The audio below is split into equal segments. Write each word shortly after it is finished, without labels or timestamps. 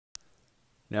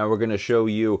Now we're going to show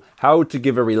you how to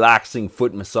give a relaxing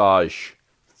foot massage.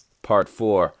 Part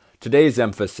 4. Today's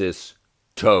emphasis,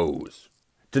 toes.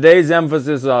 Today's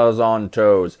emphasis is on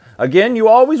toes. Again, you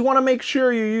always want to make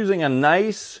sure you're using a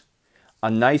nice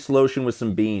lotion with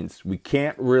some beans. We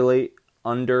can't really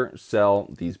undersell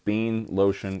these bean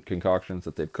lotion concoctions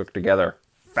that they've cooked together.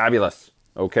 Fabulous.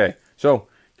 Okay, so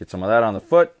get some of that on the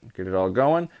foot, get it all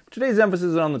going. Today's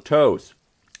emphasis is on the toes.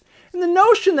 And the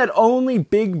notion that only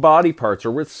big body parts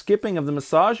are worth skipping of the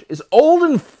massage is old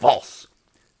and false.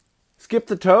 Skip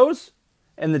the toes,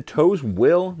 and the toes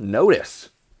will notice.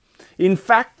 In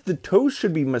fact, the toes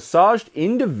should be massaged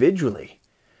individually.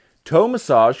 Toe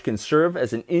massage can serve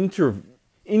as an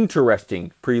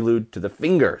interesting prelude to the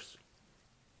fingers.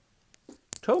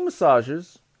 Toe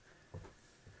massages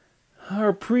are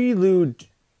a prelude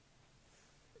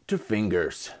to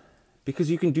fingers, because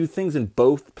you can do things in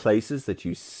both places that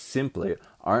you simply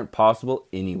aren't possible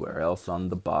anywhere else on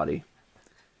the body.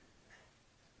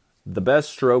 The best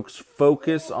strokes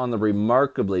focus on the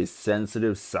remarkably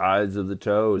sensitive sides of the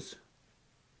toes.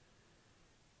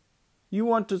 You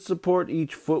want to support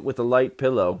each foot with a light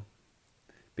pillow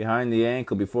behind the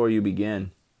ankle before you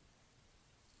begin.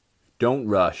 Don't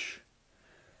rush.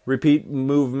 Repeat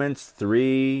movements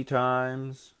 3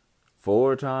 times,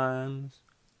 4 times,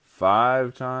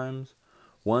 5 times,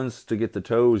 once to get the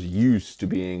toes used to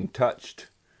being touched,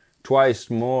 twice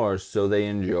more so they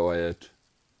enjoy it.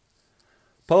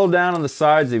 Pull down on the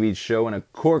sides of each toe in a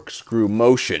corkscrew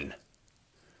motion,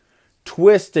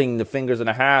 twisting the fingers in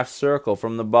a half circle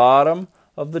from the bottom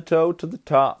of the toe to the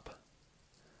top.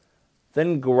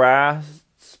 Then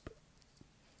grasp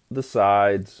the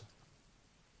sides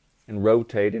and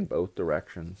rotate in both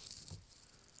directions.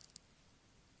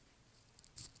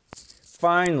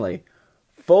 Finally,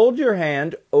 fold your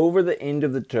hand over the end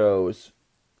of the toes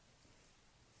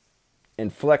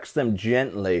and flex them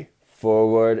gently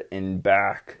forward and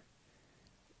back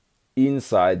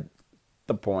inside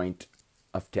the point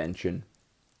of tension.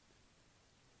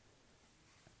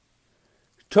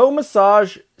 Toe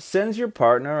massage sends your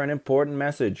partner an important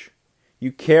message.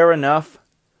 You care enough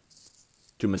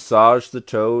to massage the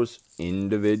toes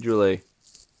individually.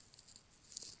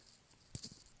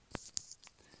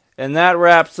 And that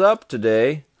wraps up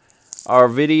today our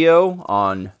video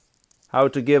on how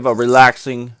to give a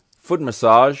relaxing foot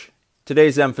massage.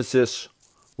 Today's emphasis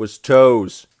was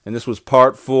toes, and this was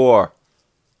part 4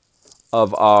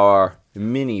 of our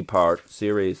mini part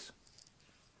series.